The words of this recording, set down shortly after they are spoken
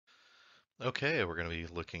Okay, we're going to be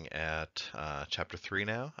looking at Chapter 3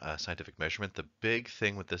 now, Scientific Measurement. The big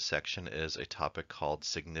thing with this section is a topic called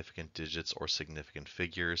significant digits or significant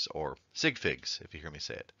figures, or sig figs, if you hear me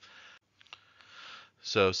say it.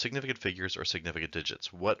 So significant figures or significant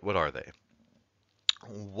digits, what are they?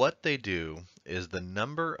 What they do is the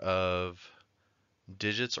number of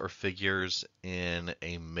digits or figures in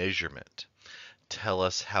a measurement tell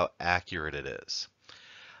us how accurate it is.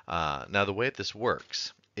 Now the way this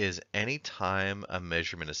works is anytime a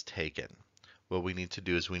measurement is taken, what we need to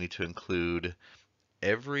do is we need to include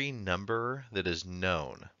every number that is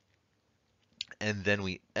known, and then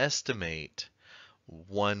we estimate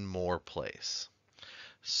one more place.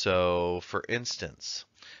 So for instance,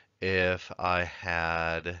 if I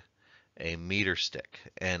had a meter stick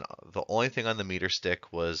and the only thing on the meter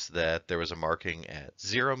stick was that there was a marking at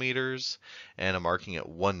 0 meters and a marking at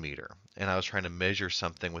 1 meter, and I was trying to measure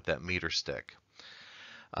something with that meter stick.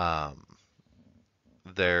 Um,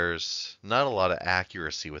 there's not a lot of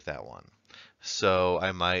accuracy with that one. So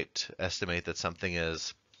I might estimate that something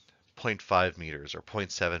is zero point 0.5 meters or zero point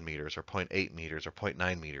 0.7 meters or zero point 0.8 meters or zero point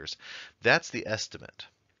 0.9 meters. That's the estimate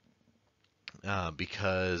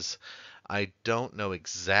because I don't know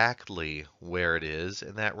exactly where it is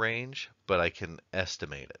in that range, but I can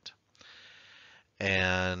estimate it.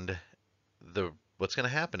 And what's going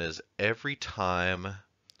to happen is every time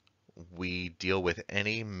we deal with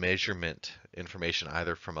any measurement information,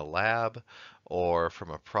 either from a lab or from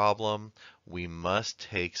a problem, we must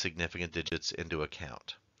take significant digits into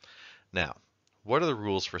account. Now, what are the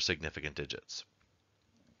rules for significant digits?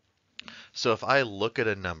 So if I look at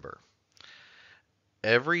a number,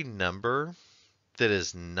 every number that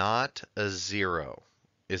is not a 0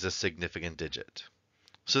 is a significant digit.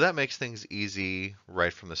 So that makes things easy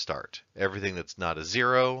right from the start. Everything that's not a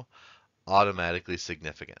 0, automatically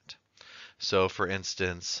significant. So for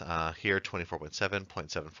instance, here 24.7,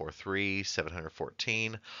 0.743,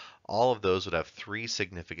 714, all of those would have 3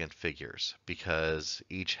 significant figures because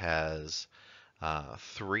each has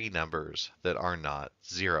 3 numbers that are not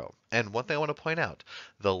 0. And one thing I want to point out,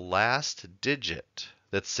 the last digit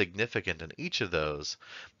that's significant in each of those,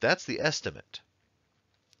 that's the estimate.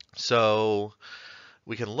 So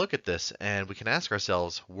we can look at this and we can ask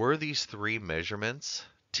ourselves, were these 3 measurements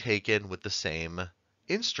taken with the same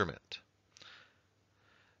instrument?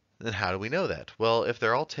 Then how do we know that? Well, if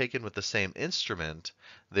they're all taken with the same instrument,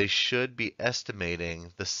 they should be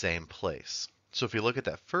estimating the same place. So if you look at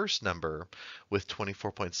that first number with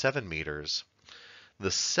 24.7 meters,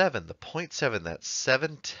 the 7, the 0.7, that's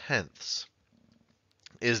 7/10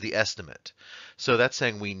 is the estimate. So that's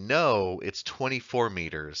saying we know it's 24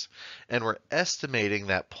 meters, and we're estimating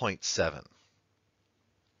that 0.7.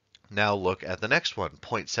 Now look at the next one,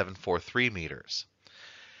 0.743 meters.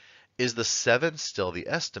 Is the 7 still the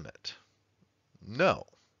estimate? No.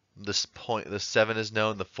 The 7 is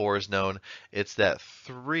known, the 4 is known. It's that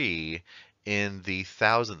 3 in the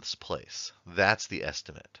thousandths place. That's the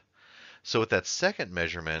estimate. So with that second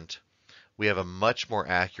measurement, we have a much more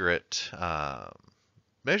accurate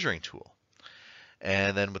measuring tool.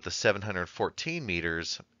 And then with the 714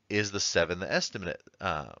 meters, is the 7 the estimate?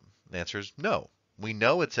 The answer is no. We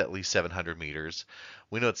know it's at least 700 meters.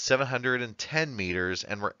 We know it's 710 meters,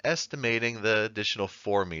 and we're estimating the additional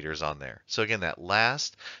 4 meters on there. So again, that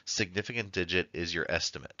last significant digit is your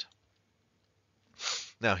estimate.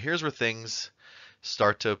 Now here's where things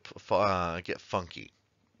start to get funky.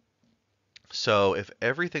 So if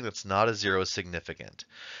everything that's not a 0 is significant,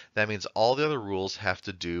 that means all the other rules have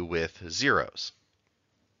to do with zeros.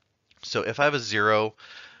 So if I have a 0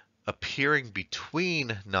 appearing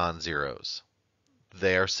between non-zeros,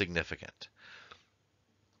 they are significant.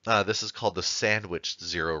 This is called the sandwiched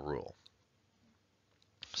 0 rule.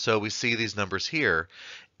 So we see these numbers here.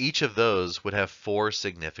 Each of those would have 4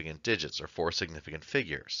 significant digits or 4 significant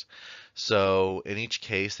figures. So in each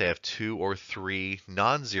case, they have 2 or 3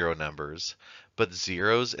 non-zero numbers, but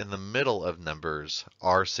zeros in the middle of numbers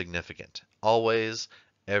are significant. Always,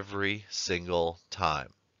 every single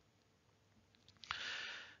time.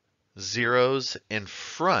 Zeros in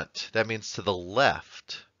front, that means to the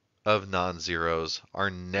left of non-zeros, are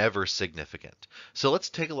never significant. So let's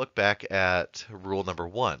take a look back at rule number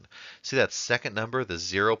 1. See that second number, the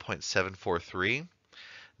 0.743?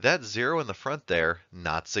 That 0 in the front there,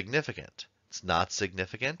 not significant. It's not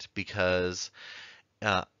significant because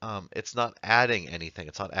it's not adding anything.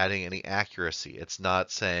 It's not adding any accuracy. It's not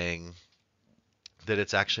saying that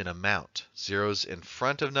it's actually an amount. Zeros in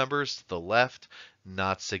front of numbers to the left,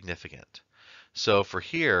 not significant. So for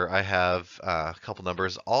here, I have a couple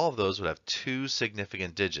numbers. All of those would have 2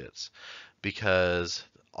 significant digits because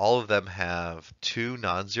all of them have two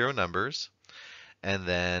non-zero numbers and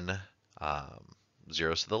then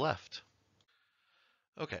zeros to the left.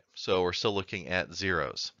 Okay, so we're still looking at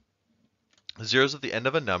zeros. Zeros at the end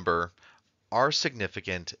of a number are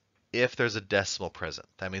significant if there's a decimal present.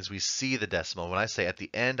 That means we see the decimal. When I say at the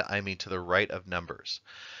end, I mean to the right of numbers.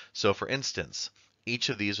 So for instance, each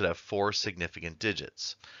of these would have 4 significant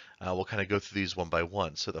digits. We'll kind of go through these one by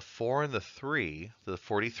one. So the 4 and the 3, the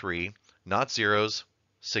 43, not zeros,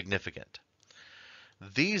 significant.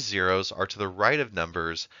 These zeros are to the right of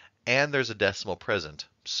numbers and there's a decimal present,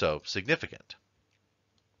 so significant.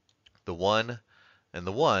 The 1 and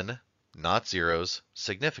the 1, not zeros,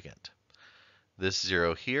 significant. This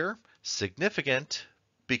 0 here, significant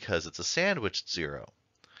because it's a sandwiched 0.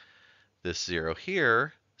 This 0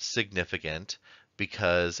 here, significant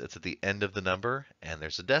because it's at the end of the number and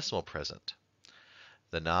there's a decimal present.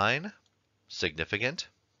 The 9, significant,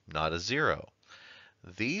 not a 0.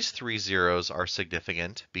 These 3 zeros are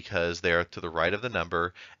significant because they are to the right of the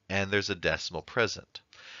number and there's a decimal present.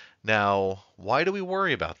 Now, why do we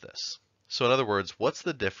worry about this? So in other words, what's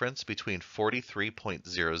the difference between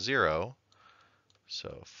 43.00,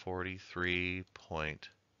 so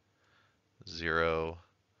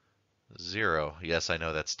 43.00, yes, I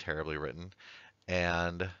know that's terribly written,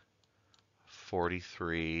 and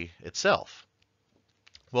 43 itself?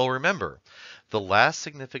 Well, remember, the last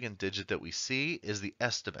significant digit that we see is the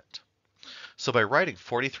estimate. So by writing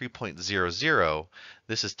 43.00,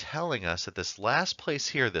 this is telling us that this last place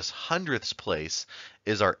here, this hundredths place,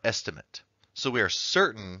 is our estimate. So we are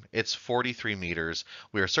certain it's 43 meters.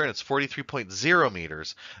 We are certain it's 43.0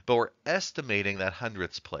 meters, but we're estimating that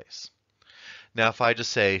hundredths place. Now if I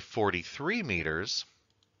just say 43 meters,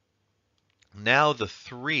 now the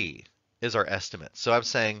 3 is our estimate. So I'm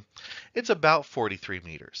saying it's about 43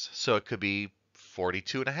 meters. So it could be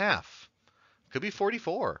 42 and a half. It could be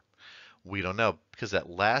 44. We don't know because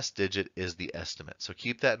that last digit is the estimate. So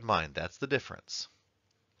keep that in mind. That's the difference.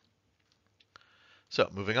 So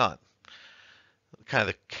moving on. Kind of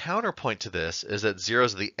the counterpoint to this is that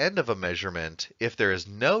zeros at the end of a measurement, if there is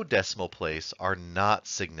no decimal place, are not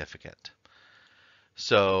significant.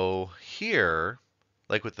 So here,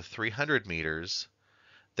 like with the 300 meters,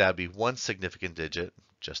 that would be one significant digit,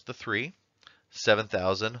 just the 3.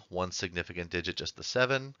 7,000, one significant digit, just the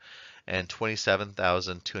 7. And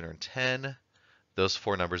 27,210, those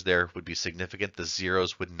 4 numbers there would be significant. The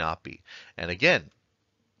zeros would not be. And again,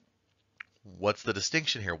 what's the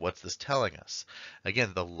distinction here? What's this telling us?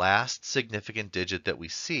 Again, the last significant digit that we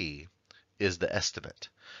see is the estimate.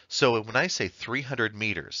 So when I say 300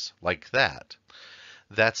 meters, like that,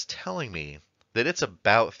 that's telling me that it's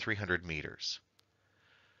about 300 meters.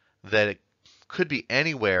 That it could be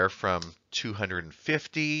anywhere from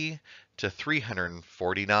 250 to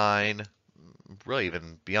 349, really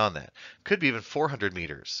even beyond that. Could be even 400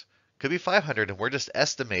 meters. Could be 500, and we're just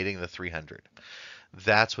estimating the 300.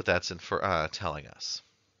 That's what that's telling us.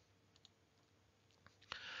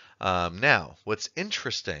 Now, what's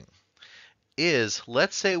interesting is,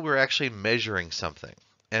 let's say we're actually measuring something.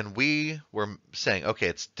 And we were saying, okay,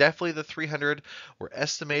 it's definitely the 300. We're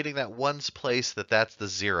estimating that one's place, that's the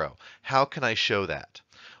 0. How can I show that?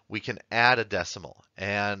 We can add a decimal.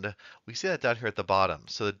 And we see that down here at the bottom.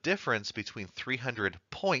 So the difference between 300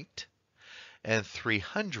 point and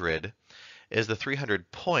 300 is the 300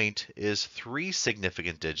 point is 3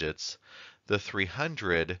 significant digits. The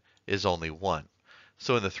 300 is only 1.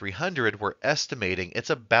 So in the 300, we're estimating it's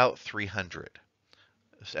about 300.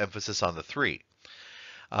 Emphasis on the 3.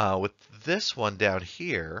 With this one down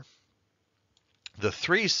here, the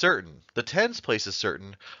 3 is certain, the 10's place is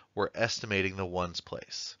certain, we're estimating the 1's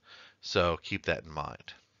place. So keep that in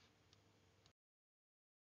mind.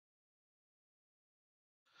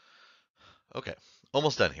 Okay,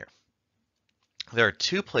 almost done here. There are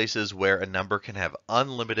 2 places where a number can have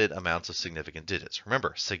unlimited amounts of significant digits.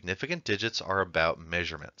 Remember, significant digits are about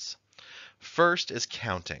measurements. First is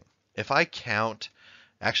counting. If I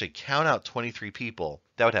actually count out 23 people,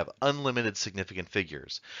 that would have unlimited significant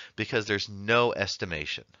figures because there's no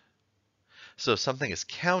estimation. So if something is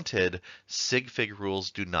counted, sig fig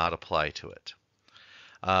rules do not apply to it.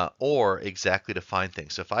 Or exactly defined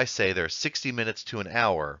things. So if I say there are 60 minutes to an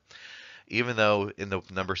hour, even though in the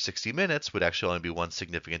number 60 minutes would actually only be one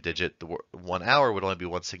significant digit, the 1 hour would only be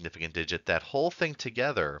one significant digit, that whole thing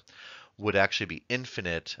together would actually be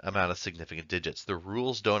infinite amount of significant digits. The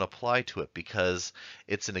rules don't apply to it because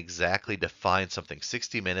it's an exactly defined something.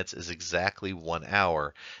 60 minutes is exactly 1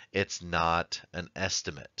 hour. It's not an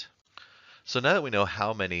estimate. So now that we know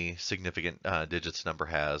how many significant digits a number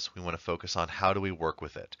has, we want to focus on how do we work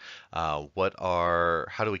with it? How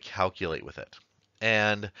do we calculate with it?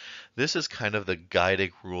 And this is kind of the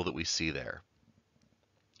guiding rule that we see there,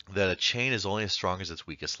 that a chain is only as strong as its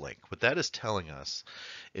weakest link. What that is telling us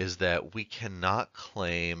is that we cannot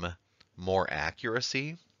claim more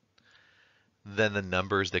accuracy than the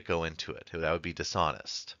numbers that go into it. That would be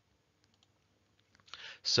dishonest.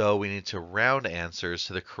 So we need to round answers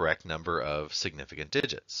to the correct number of significant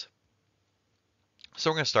digits.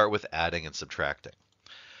 So we're going to start with adding and subtracting.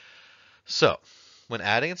 So when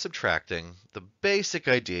adding and subtracting, the basic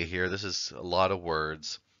idea here, this is a lot of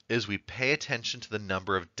words, is we pay attention to the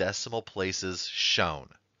number of decimal places shown.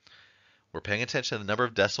 We're paying attention to the number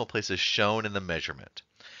of decimal places shown in the measurement.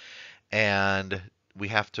 And we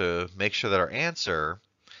have to make sure that our answer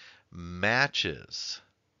matches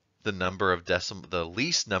the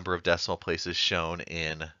least number of decimal places shown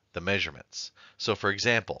in the measurements. So for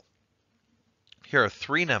example, here are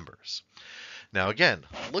 3 numbers. Now again,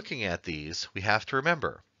 looking at these, we have to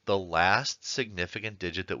remember the last significant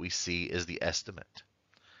digit that we see is the estimate.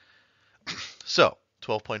 So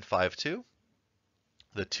 12.52,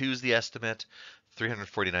 the 2 is the estimate,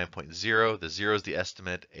 349.0, the 0 is the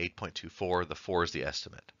estimate, 8.24, the 4 is the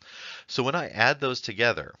estimate. So when I add those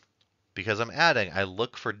together, because I'm adding, I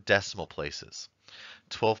look for decimal places.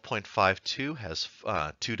 12.52 has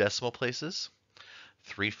 2 decimal places.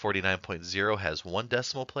 349.0 has 1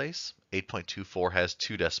 decimal place. 8.24 has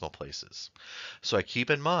 2 decimal places. So I keep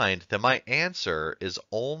in mind that my answer is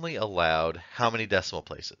only allowed how many decimal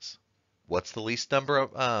places? What's the least number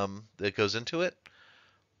that goes into it?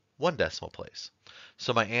 1 decimal place.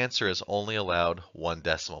 So my answer is only allowed 1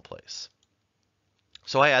 decimal place.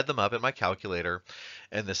 So I add them up in my calculator,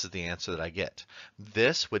 and this is the answer that I get.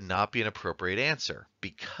 This would not be an appropriate answer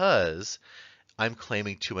because I'm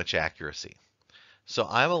claiming too much accuracy. So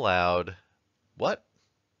I'm allowed, what?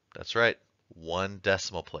 That's right, 1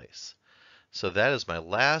 decimal place. So that is my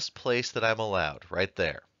last place that I'm allowed, right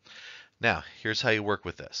there. Now, here's how you work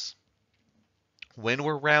with this. When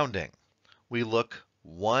we're rounding, we look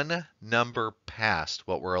 1 number past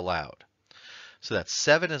what we're allowed. So that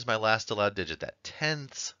 7 is my last allowed digit, that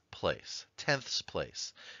tenths place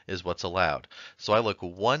is what's allowed. So I look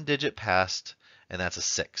 1 digit past, and that's a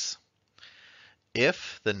 6.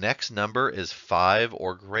 If the next number is 5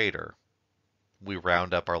 or greater, we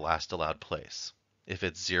round up our last allowed place. If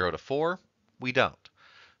it's 0 to 4, we don't.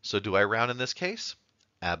 So do I round in this case?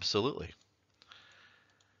 Absolutely.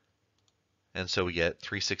 And so we get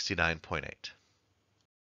 369.8.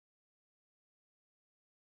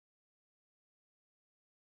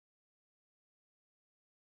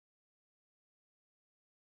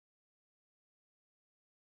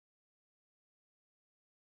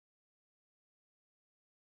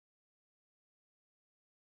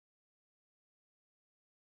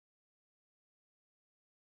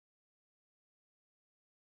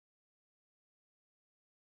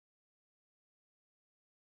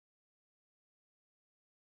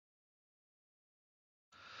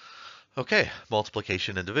 Okay,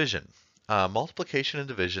 multiplication and division. Multiplication and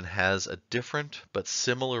division has a different but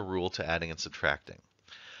similar rule to adding and subtracting.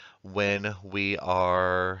 When we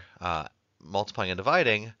are multiplying and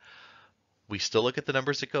dividing, we still look at the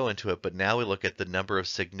numbers that go into it, but now we look at the number of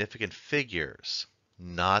significant figures,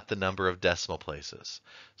 not the number of decimal places.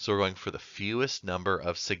 So we're going for the fewest number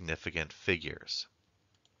of significant figures.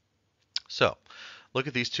 So look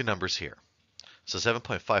at these 2 numbers here. So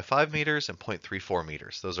 7.55 meters and 0.34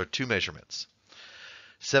 meters. Those are 2 measurements.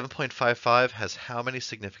 7.55 has how many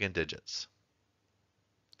significant digits?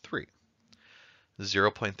 3.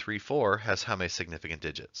 0.34 has how many significant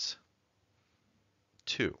digits?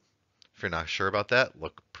 2. If you're not sure about that,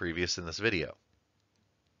 look previous in this video.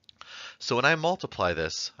 So when I multiply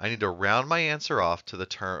this, I need to round my answer off to the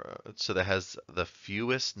term so that has the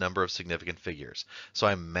fewest number of significant figures. So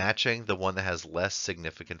I'm matching the one that has less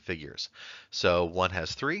significant figures. So 1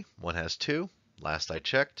 has 3, 1 has 2. Last I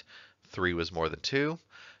checked, 3 was more than 2.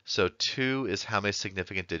 So 2 is how many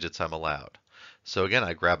significant digits I'm allowed. So again,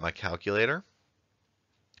 I grab my calculator,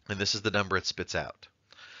 and this is the number it spits out.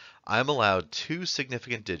 I'm allowed 2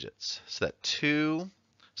 significant digits.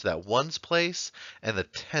 So that 1's place and the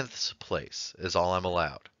 10th's place is all I'm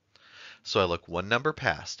allowed. So I look 1 number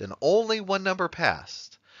past, and only 1 number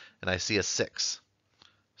past, and I see a 6.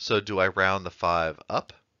 So do I round the 5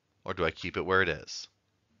 up, or do I keep it where it is?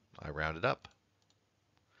 I round it up.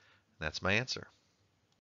 That's my answer.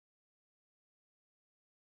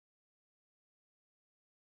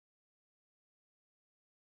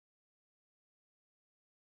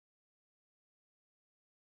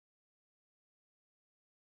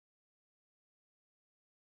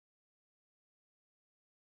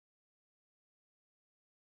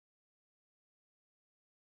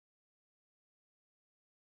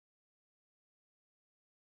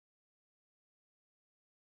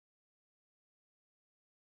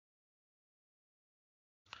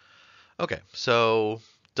 Okay, so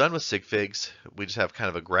done with sig figs. We just have kind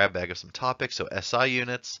of a grab bag of some topics. So SI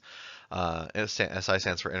units, SI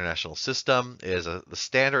stands for International System, is the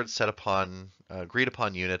standard set upon agreed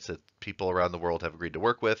upon units that people around the world have agreed to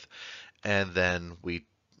work with, and then we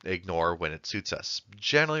ignore when it suits us.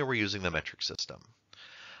 Generally, we're using the metric system.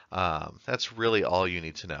 That's really all you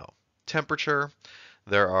need to know. Temperature.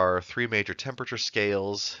 There are three major temperature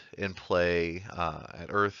scales in play at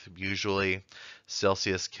Earth, usually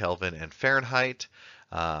Celsius, Kelvin, and Fahrenheit.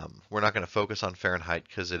 We're not going to focus on Fahrenheit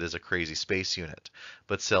because it is a crazy space unit,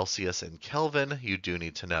 but Celsius and Kelvin you do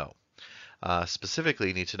need to know. Specifically,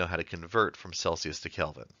 you need to know how to convert from Celsius to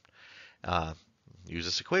Kelvin. Uh, Use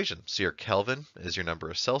this equation. So your Kelvin is your number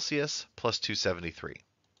of Celsius plus 273,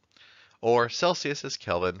 or Celsius is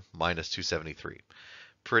Kelvin minus 273.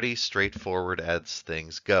 Pretty straightforward as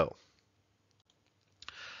things go.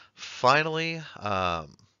 Finally,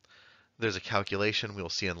 there's a calculation we'll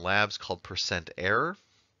see in labs called percent error.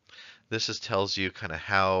 This just tells you kind of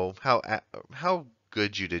how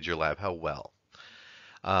good you did your lab, how well.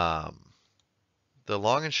 The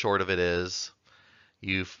long and short of it is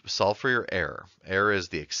you solve for your error. Error is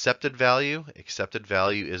the accepted value. Accepted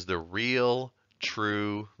value is the real,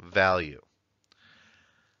 true value,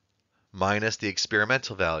 minus the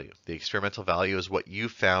experimental value. The experimental value is what you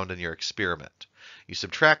found in your experiment. You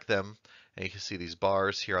subtract them, and you can see these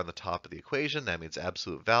bars here on the top of the equation. That means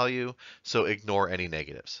absolute value, so ignore any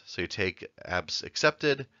negatives. So you take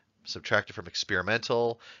accepted, subtract it from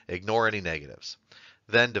experimental, ignore any negatives.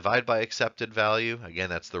 Then divide by accepted value. Again,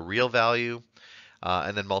 that's the real value.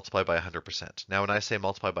 And then multiply by 100%. Now, when I say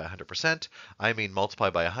multiply by 100%, I mean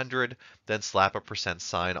multiply by 100, then slap a percent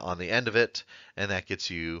sign on the end of it, and that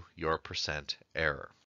gets you your percent error.